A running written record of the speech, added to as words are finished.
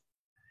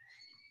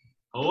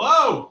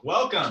Hello,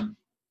 welcome.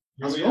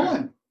 How's it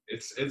going?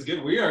 It's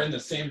good. We are in the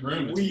same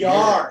room. It's We weird.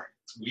 are.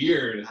 It's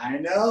weird. I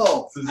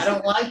know. I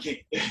don't like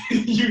it.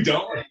 You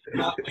don't like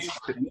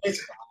it?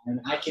 It's fine.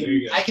 I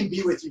can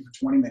be with you for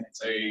 20 minutes.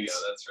 There you go.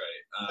 That's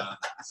right.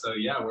 So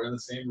yeah, we're in the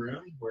same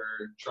room.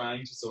 We're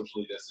trying to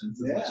socially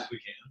distance as much as we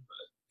can.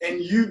 But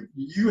and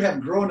you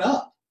have grown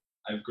up.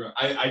 I've grown.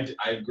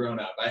 I've grown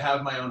up. I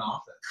have my own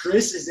office.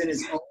 Chris is in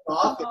his own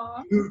office.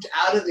 Moved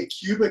out of the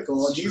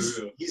cubicle. And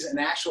he's an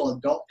actual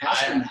adult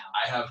pastor now.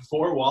 I have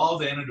 4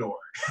 walls and a door.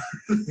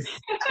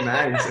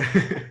 Nice.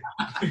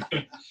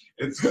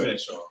 It's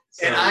official.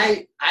 So, and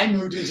I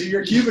moved into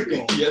your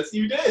cubicle. Yes,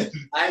 you did.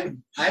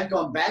 I've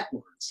gone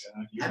backwards.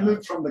 Yeah, I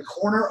moved from the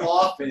corner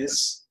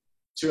office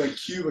to a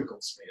cubicle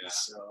space. Yeah.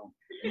 So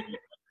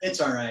it's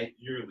all right.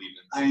 You're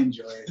leaving. I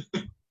enjoy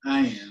it. I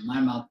am.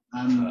 I'm out.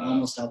 I'm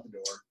almost out the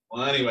door.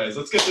 Well, anyways,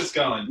 let's get this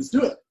going. Let's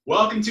do it.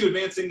 Welcome to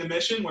Advancing the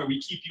Mission, where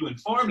we keep you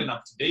informed and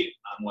up to date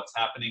on what's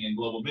happening in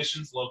global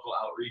missions, local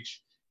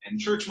outreach, and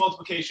church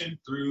multiplication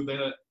through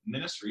the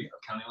ministry of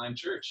County Line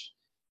Church.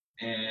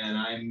 And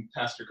I'm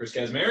Pastor Chris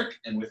Kazmarek,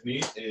 and with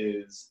me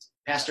is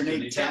Pastor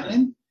Nate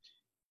Tapman.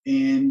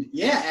 And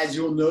yeah, as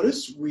you'll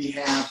notice, we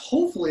have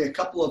hopefully a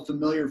couple of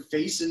familiar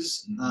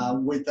faces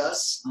with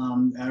us,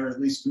 or at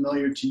least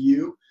familiar to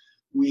you.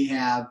 We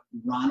have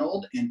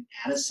Ronald and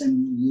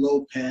Addyson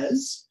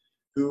Lopez,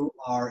 who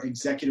are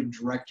executive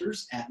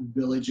directors at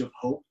Village of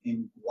Hope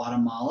in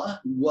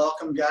Guatemala.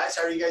 Welcome, guys.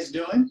 How are you guys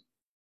doing?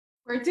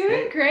 We're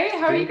doing great.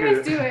 How are you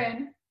guys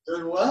doing?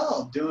 Doing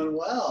well, doing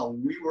well.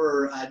 We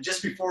were,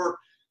 just before,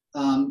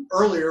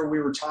 earlier, we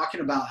were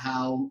talking about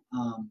how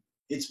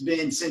it's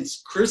been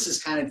since Chris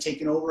has kind of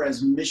taken over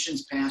as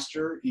missions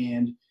pastor,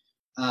 and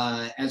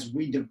as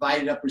we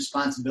divided up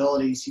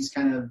responsibilities, he's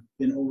kind of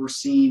been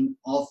overseeing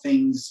all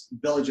things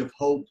Village of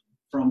Hope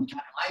from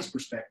County Line's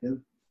perspective.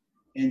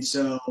 And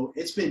so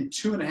it's been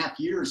 2.5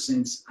 years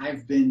since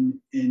I've been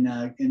in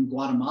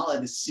Guatemala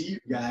to see you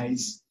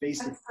guys face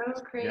to face. That's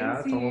so crazy. Yeah,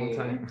 it's a long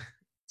time.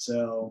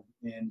 So,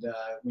 and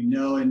we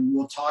know, and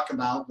we'll talk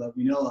about, but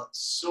we know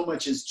so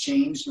much has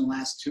changed in the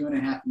last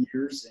 2.5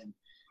 years. And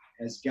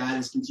as God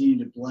has continued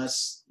to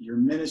bless your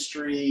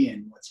ministry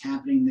and what's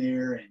happening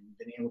there, and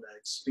been able to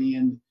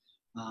expand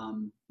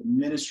the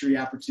ministry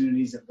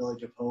opportunities at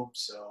Village of Hope.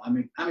 So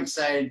I'm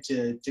excited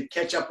to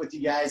catch up with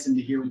you guys and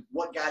to hear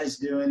what God is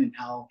doing and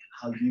how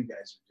you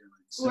guys are doing.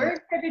 So, we're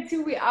excited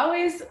too. We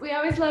always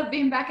love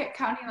being back at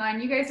County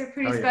Line. You guys are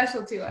pretty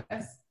special to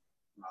us.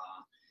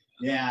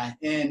 Yeah,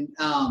 and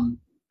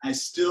I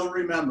still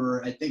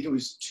remember, I think it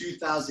was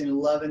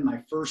 2011,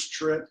 my first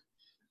trip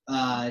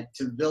to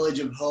Village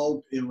of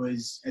Hope. It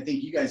was, I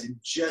think you guys had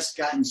just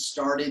gotten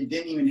started,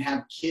 didn't even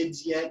have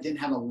kids yet, didn't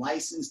have a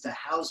license to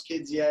house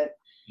kids yet.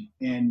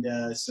 And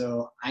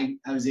so I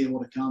was able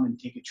to come and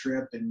take a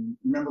trip, and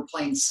remember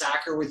playing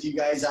soccer with you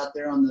guys out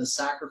there on the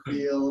soccer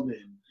field.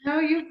 And no,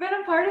 you've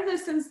been a part of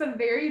this since the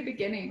very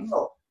beginning.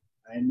 Oh,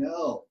 I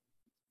know.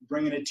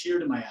 Bringing a tear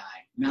to my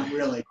eye. Not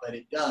really, but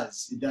it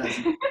does. It does.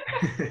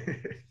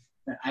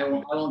 I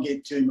won't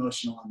get too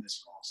emotional on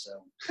this call.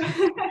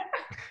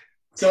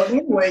 So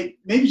anyway,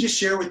 maybe just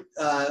share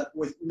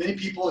with many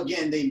people.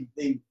 Again,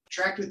 they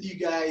tracked with you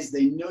guys.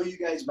 They know you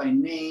guys by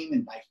name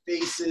and by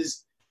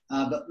faces,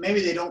 but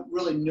maybe they don't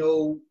really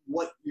know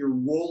what your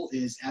role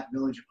is at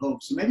Village of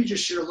Hope. So maybe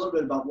just share a little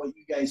bit about what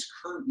you guys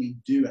currently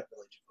do at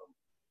Village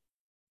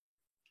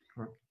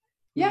of Hope.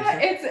 Yeah,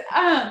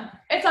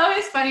 it's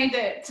always funny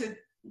to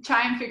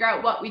try and figure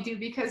out what we do,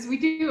 because we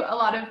do a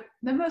lot of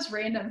the most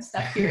random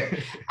stuff here.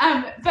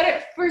 But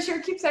it for sure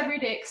keeps every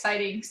day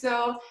exciting.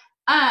 So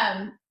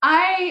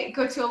I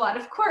go to a lot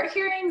of court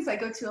hearings. I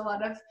go to a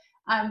lot of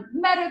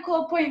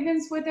medical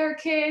appointments with our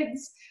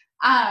kids.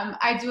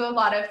 I do a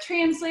lot of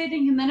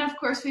translating, and then of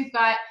course we've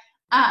got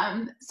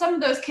some of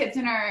those kids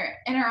in our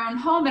own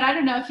home. And I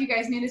don't know if you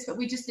guys knew this, but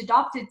we just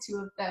adopted 2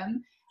 of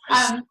them.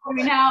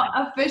 We now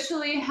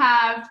officially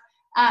have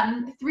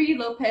 3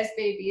 Lopez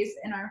babies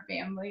in our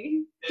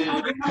family.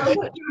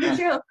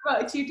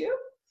 What you do?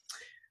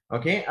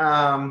 Okay.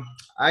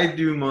 I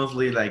do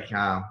mostly like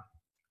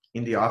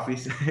in the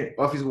office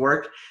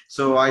work.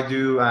 So I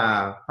do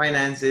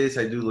finances.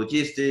 I do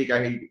logistic.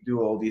 I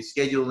do all the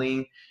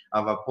scheduling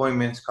of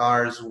appointments,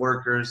 cars,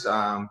 workers.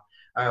 I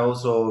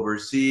also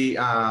oversee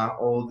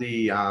all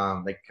the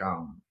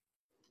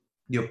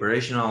the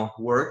operational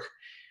work.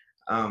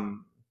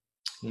 And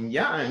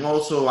yeah, and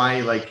also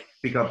I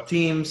pick up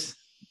teams.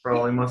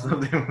 Probably most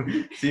of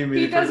them see me.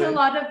 He does a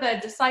lot of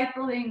the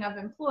discipling of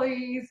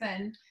employees,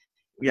 and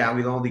yeah,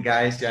 with all the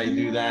guys, I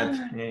do that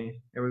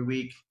every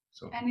week.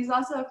 So. And he's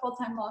also a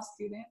full-time law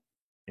student.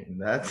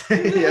 And that's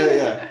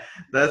yeah,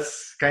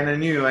 that's kind of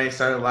new. I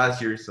started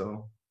last year,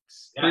 so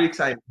it's pretty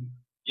exciting.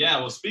 Yeah,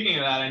 well, speaking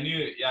of that,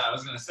 I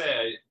was gonna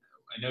say,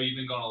 I know you've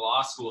been going to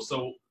law school.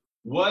 So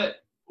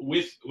what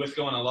with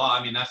going to law?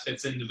 I mean, that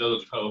fits into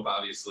Village of Hope,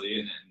 obviously,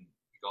 and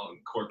going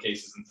to court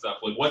cases and stuff.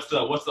 Like, what's the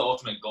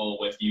ultimate goal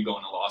with you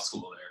going to law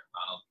school there,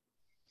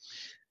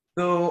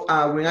 So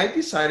when I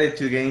decided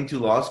to get into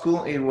law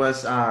school, it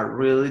was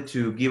really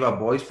to give a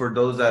voice for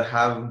those that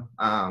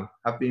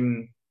have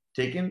been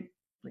taken.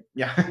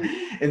 Yeah,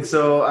 and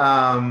so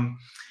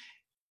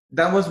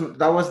that was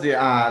the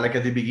like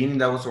at the beginning,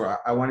 that was what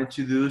I wanted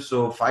to do.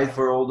 So fight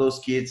for all those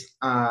kids.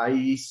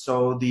 I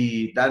saw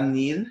that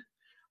need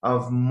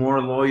of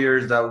more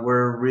lawyers that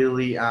were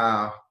really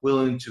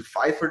willing to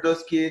fight for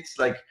those kids,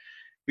 like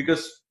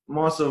because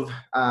most of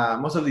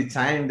the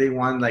time they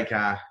want like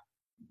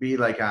be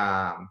like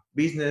a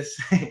business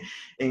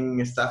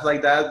and stuff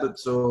like that. But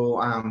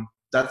so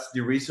that's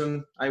the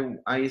reason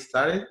I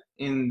started,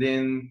 and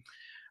then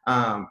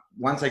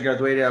once I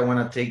graduated, I want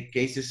to take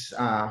cases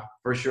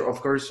for sure, of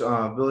course,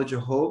 Village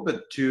of Hope,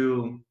 but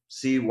to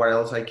see what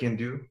else I can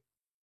do.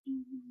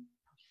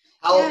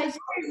 Yeah, as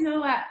you guys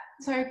know,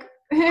 sorry,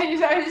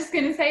 I was just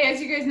gonna say,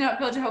 as you guys know, at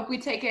Village of Hope, we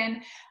take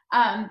in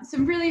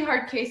some really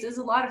hard cases,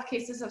 a lot of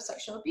cases of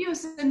sexual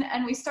abuse,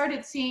 and we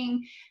started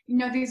seeing,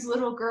 these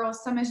little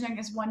girls, some as young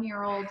as 1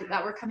 year old,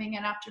 that were coming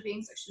in after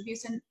being sexually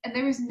abused, and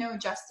there was no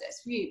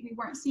justice. We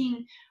weren't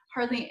seeing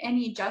hardly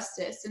any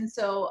justice, and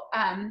so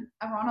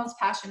Ronald's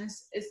passion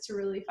is to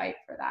really fight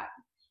for that.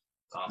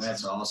 Awesome.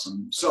 That's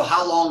awesome. So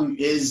how long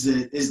is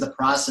the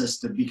process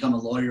to become a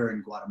lawyer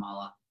in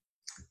Guatemala?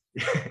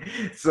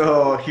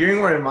 So here in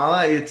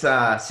Guatemala, it's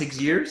 6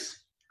 years.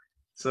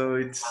 So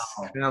it's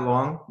kind of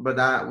long, but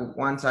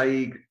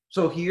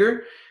so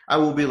here I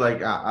will be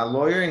like a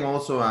lawyer and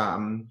also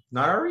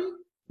notary,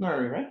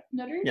 right?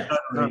 Notary? Yeah,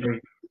 notary.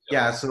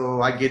 Yeah.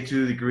 So I get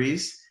 2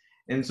 degrees,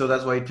 and so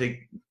that's why it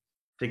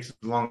takes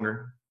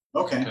longer.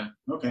 Okay.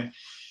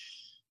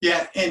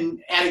 Yeah,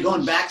 and Addie,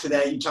 going back to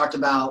that, you talked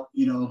about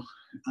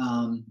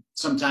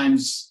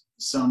sometimes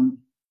some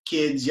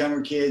kids,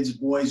 younger kids,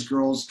 boys,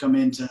 girls come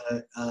into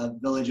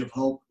Village of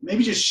Hope.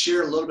 Maybe just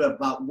share a little bit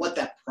about what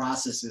that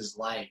process is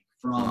like,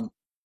 from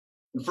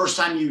the first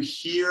time you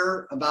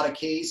hear about a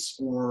case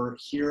or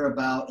hear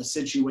about a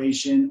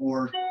situation,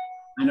 or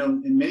I know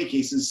in many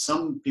cases,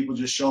 some people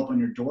just show up on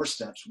your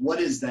doorsteps. What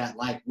is that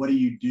like? What do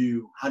you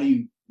do? How do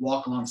you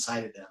walk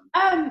alongside of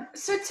them?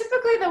 So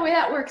typically the way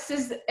that works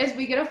is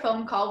we get a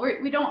phone call.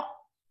 We don't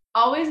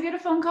always get a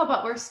phone call,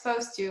 but we're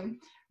supposed to.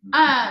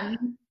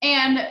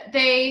 And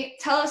they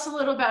tell us a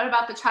little bit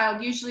about the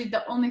child. Usually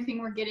the only thing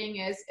we're getting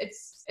is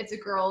it's a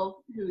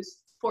girl who's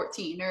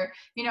 14, or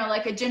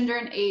like a gender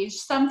and age.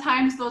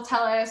 Sometimes they'll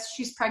tell us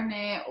she's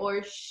pregnant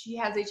or she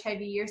has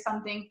HIV or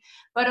something,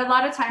 but a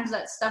lot of times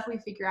that's stuff we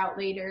figure out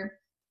later.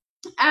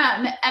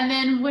 And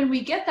then when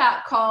we get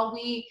that call,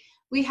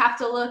 we have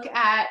to look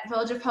at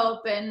Village of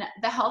Hope and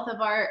the health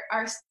of our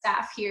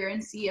staff here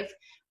and see if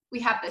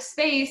we have the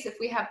space, if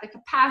we have the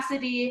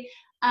capacity,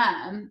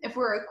 if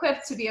we're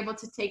equipped to be able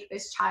to take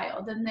this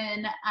child. And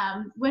then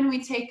when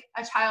we take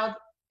a child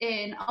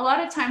in, a lot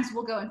of times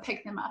we'll go and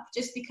pick them up,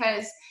 just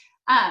because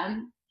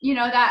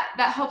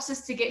that helps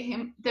us to get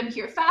them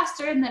here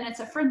faster, and then it's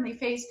a friendly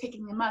face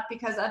picking them up,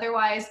 because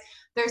otherwise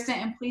they're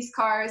sent in police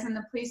cars, and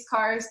the police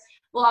cars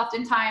will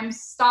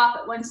oftentimes stop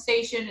at one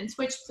station and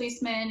switch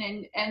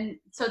policemen, and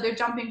so they're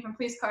jumping from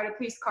police car to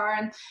police car,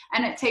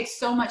 and it takes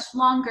so much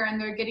longer, and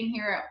they're getting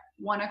here at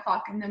 1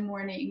 o'clock in the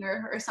morning,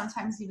 or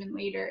sometimes even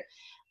later.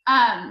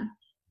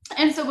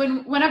 And so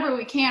whenever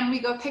we can, we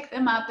go pick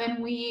them up,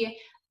 and we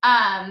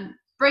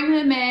bring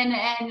them in,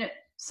 and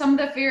some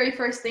of the very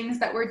first things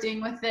that we're doing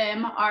with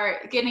them are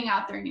getting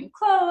out their new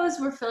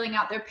clothes. We're filling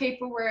out their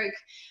paperwork,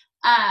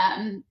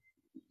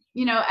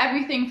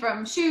 everything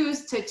from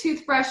shoes to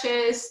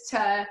toothbrushes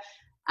to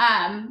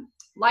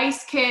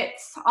lice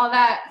kits, all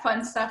that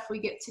fun stuff we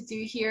get to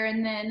do here.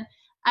 And then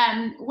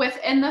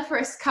within the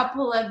first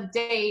couple of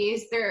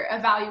days, they're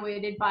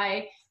evaluated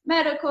by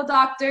medical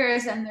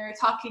doctors, and they're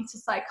talking to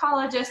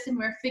psychologists, and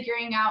we're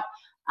figuring out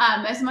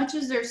as much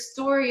as their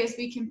story as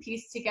we can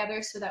piece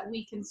together, so that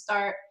we can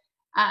start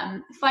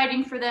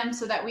fighting for them,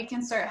 so that we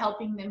can start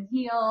helping them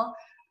heal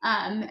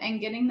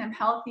and getting them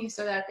healthy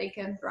so that they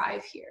can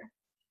thrive here.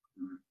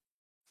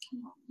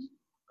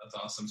 That's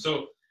awesome.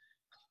 So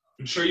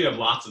I'm sure you have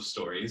lots of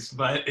stories,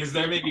 but is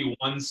there maybe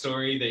one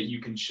story that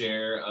you can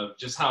share of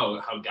just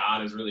how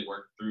God has really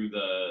worked through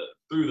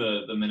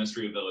the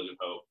ministry of Village of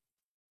Hope?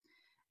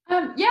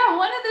 Yeah,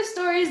 one of the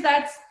stories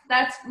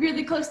that's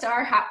really close to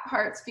our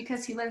hearts,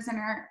 because he lives in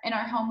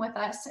our home with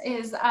us,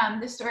 is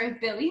the story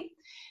of Billy.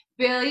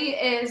 Billy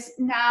is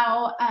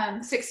now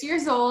 6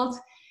 years old,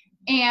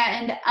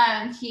 and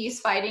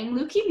he's fighting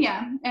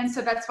leukemia, and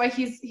so that's why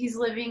he's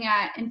living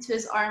into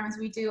his arms.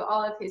 We do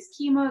all of his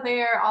chemo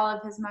there, all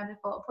of his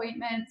medical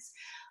appointments.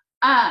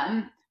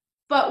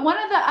 But one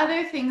of the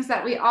other things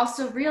that we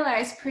also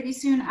realized pretty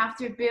soon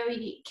after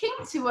Billy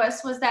came to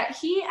us was that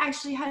he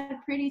actually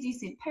had pretty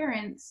decent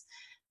parents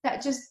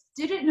that just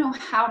didn't know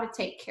how to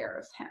take care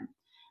of him.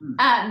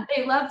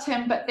 They loved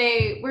him, but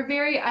they were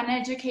very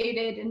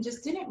uneducated and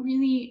just didn't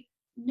really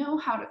know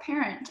how to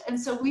parent. And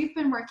so we've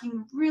been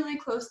working really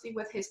closely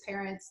with his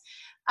parents,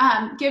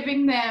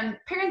 giving them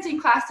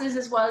parenting classes,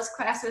 as well as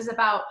classes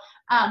about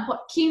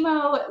what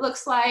chemo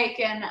looks like,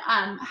 and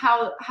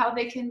how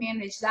they can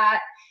manage that.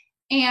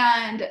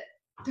 And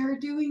they're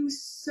doing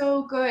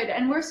so good.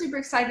 And we're super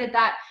excited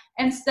that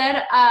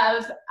instead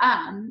of,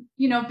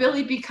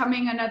 Billy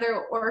becoming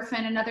another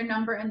orphan, another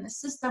number in the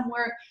system,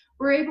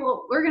 we're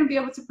going to be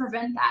able to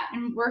prevent that.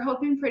 And we're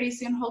hoping pretty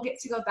soon he'll get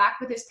to go back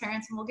with his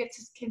parents and we'll get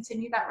to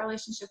continue that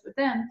relationship with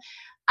them.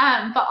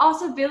 But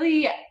also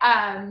Billy,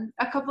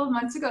 a couple of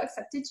months ago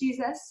accepted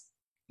Jesus.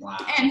 Wow.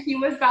 And he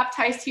was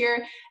baptized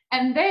here.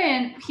 And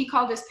then he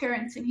called his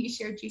parents and he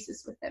shared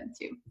Jesus with them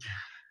too.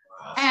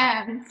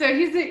 And so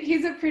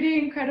he's a pretty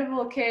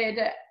incredible kid,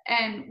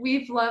 and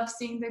we've loved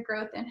seeing the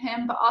growth in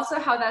him, but also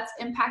how that's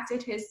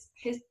impacted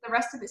the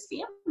rest of his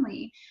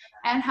family,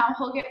 and how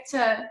he'll get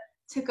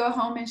to go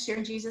home and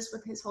share Jesus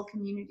with his whole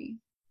community.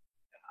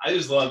 I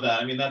just love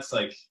that. I mean, that's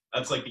like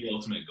the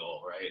ultimate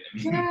goal, right? I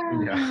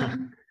mean, Yeah.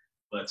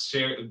 Let's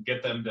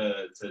get them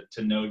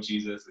to know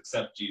Jesus,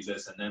 accept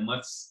Jesus, and then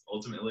let's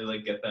ultimately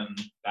like get them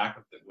back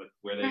with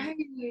where they.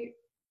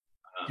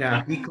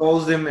 Right. He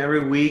calls them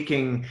every week,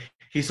 and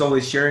he's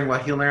always sharing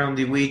what he learned on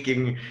the week,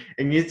 and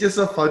it's just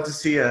so fun to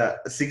see a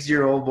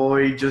 6-year-old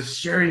boy just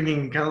sharing,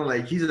 and kind of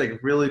like he's like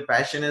really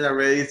passionate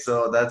already.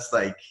 So that's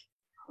the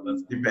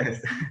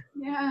best.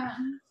 Yeah.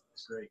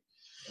 That's great.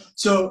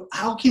 So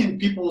how can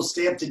people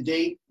stay up to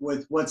date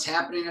with what's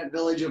happening at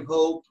Village of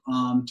Hope,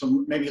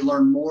 to maybe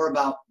learn more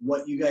about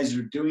what you guys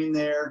are doing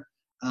there?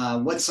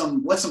 What's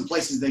some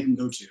places they can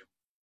go to?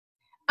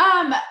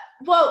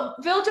 Well,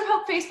 Village of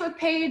Hope Facebook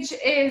page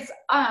is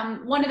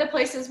one of the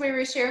places where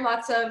we share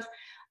lots of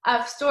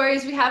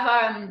stories. We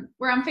have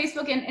we're on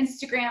Facebook and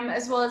Instagram,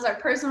 as well as our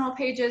personal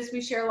pages.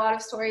 We share a lot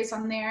of stories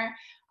on there.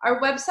 Our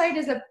website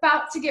is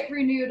about to get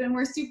renewed, and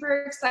we're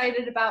super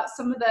excited about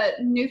some of the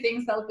new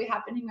things that will be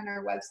happening on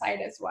our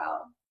website as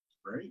well.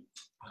 Great.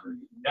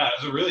 Yeah, it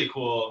was a really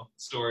cool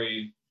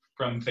story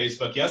from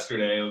Facebook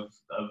yesterday of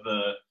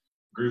the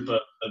group of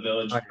the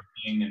village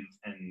working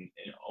and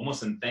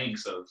almost in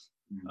thanks of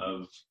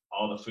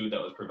all the food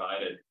that was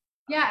provided.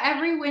 Yeah,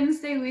 every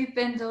Wednesday we've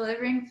been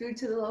delivering food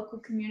to the local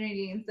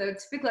community, and so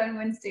typically on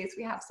Wednesdays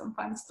we have some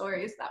fun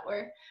stories that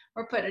we're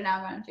putting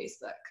out on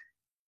Facebook.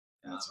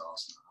 That's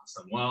awesome.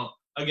 Well,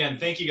 again,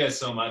 thank you guys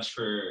so much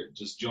for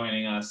just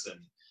joining us and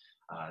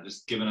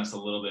just giving us a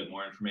little bit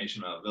more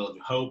information about Village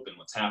of Hope and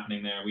what's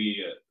happening there.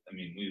 We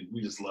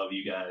just love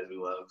you guys. We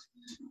love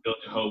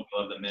Village of Hope. We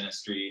love the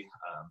ministry.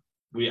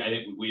 I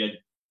think we had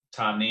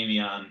Todd and Amy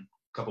on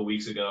a couple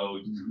weeks ago.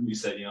 We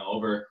said,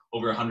 over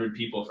 100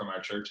 people from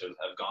our church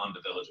have gone to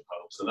Village of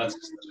Hope. So that's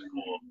just such a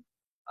cool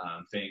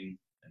thing.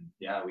 And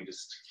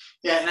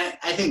and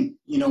I think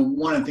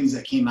one of the things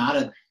that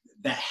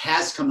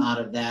has come out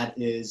of that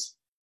is,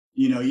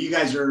 you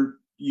guys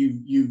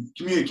you've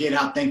communicated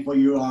how thankful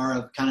you are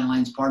of County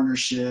Line's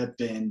partnership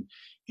and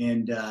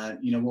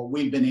what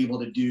we've been able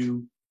to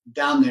do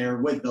down there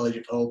with Village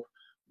of Hope.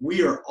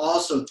 We are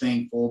also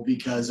thankful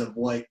because of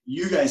what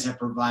you guys have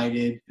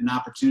provided, an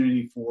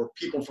opportunity for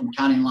people from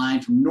County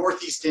Line, from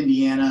Northeast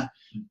Indiana,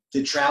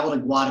 to travel to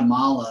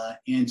Guatemala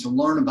and to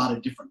learn about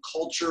a different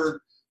culture,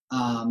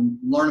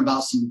 learn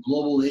about some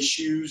global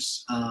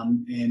issues,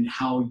 and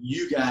how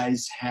you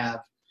guys have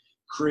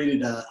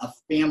created a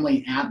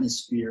family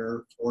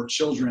atmosphere for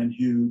children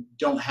who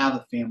don't have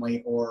a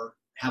family or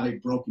have a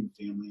broken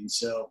family. And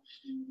so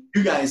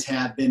you guys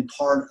have been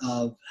part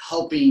of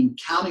helping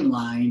County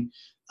Line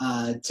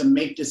to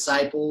make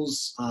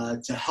disciples,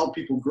 to help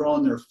people grow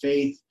in their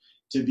faith,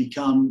 to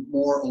become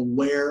more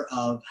aware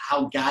of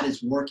how God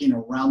is working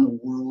around the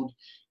world.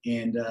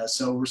 And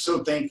so we're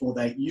so thankful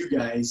that you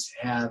guys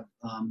have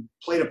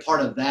played a part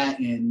of that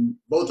in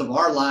both of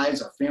our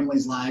lives, our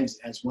families' lives,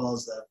 as well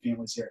as the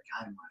families here at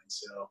County Line.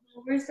 So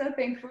we're so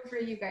thankful for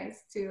you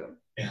guys too.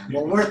 Yeah.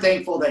 Well, we're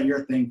thankful that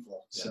you're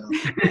thankful. So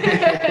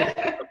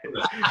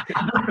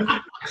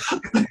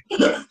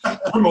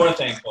we're more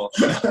thankful.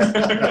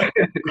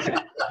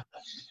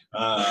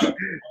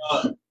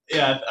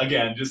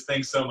 Again, just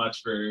thanks so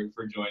much for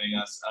joining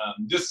us.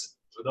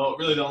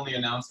 Really the only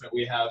announcement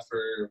we have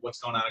for what's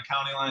going on at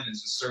County Line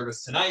is just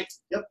service tonight.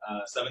 Yep.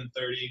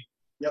 7:30.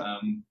 Yep.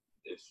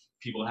 If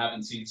people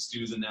haven't seen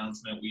Stu's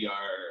announcement, we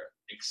are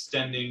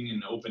extending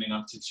and opening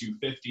up to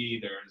 250.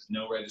 There's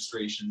no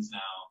registrations now.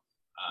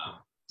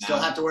 Still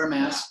have to wear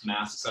masks.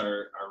 Masks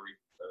are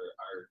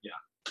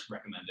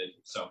recommended.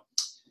 So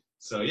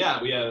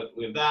yeah, we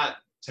have that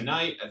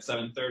tonight at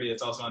 7:30.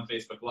 It's also on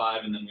Facebook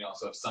Live, and then we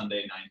also have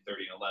Sunday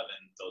 9:30 and 11.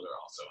 Those are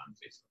also on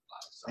Facebook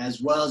Live. So.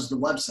 As well as the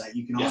website.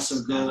 You can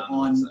also go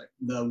on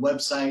the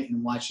website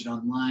and watch it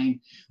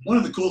online. One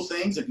of the cool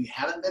things, if you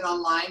haven't been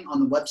online on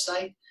the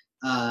website,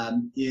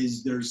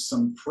 is there's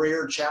some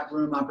prayer chat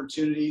room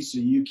opportunities, so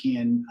you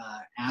can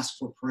ask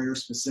for prayer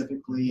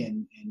specifically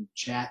and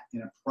chat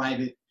in a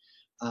private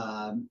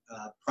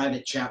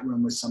chat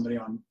room with somebody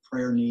on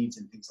prayer needs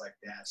and things like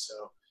that.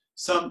 So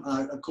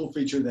a cool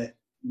feature that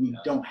we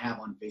don't have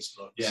on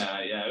Facebook. Yeah,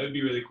 it would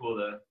be really cool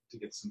to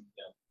get some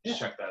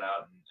check that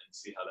out and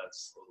see how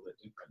that's a little bit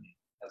different and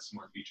has some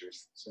more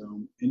features.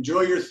 So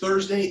enjoy your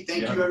Thursday.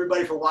 Thank you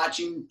everybody for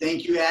watching.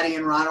 Thank you, Addie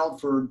and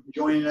Ronald, for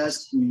joining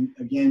us. We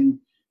again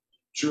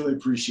truly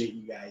appreciate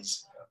you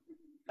guys.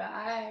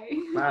 Bye.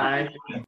 Bye.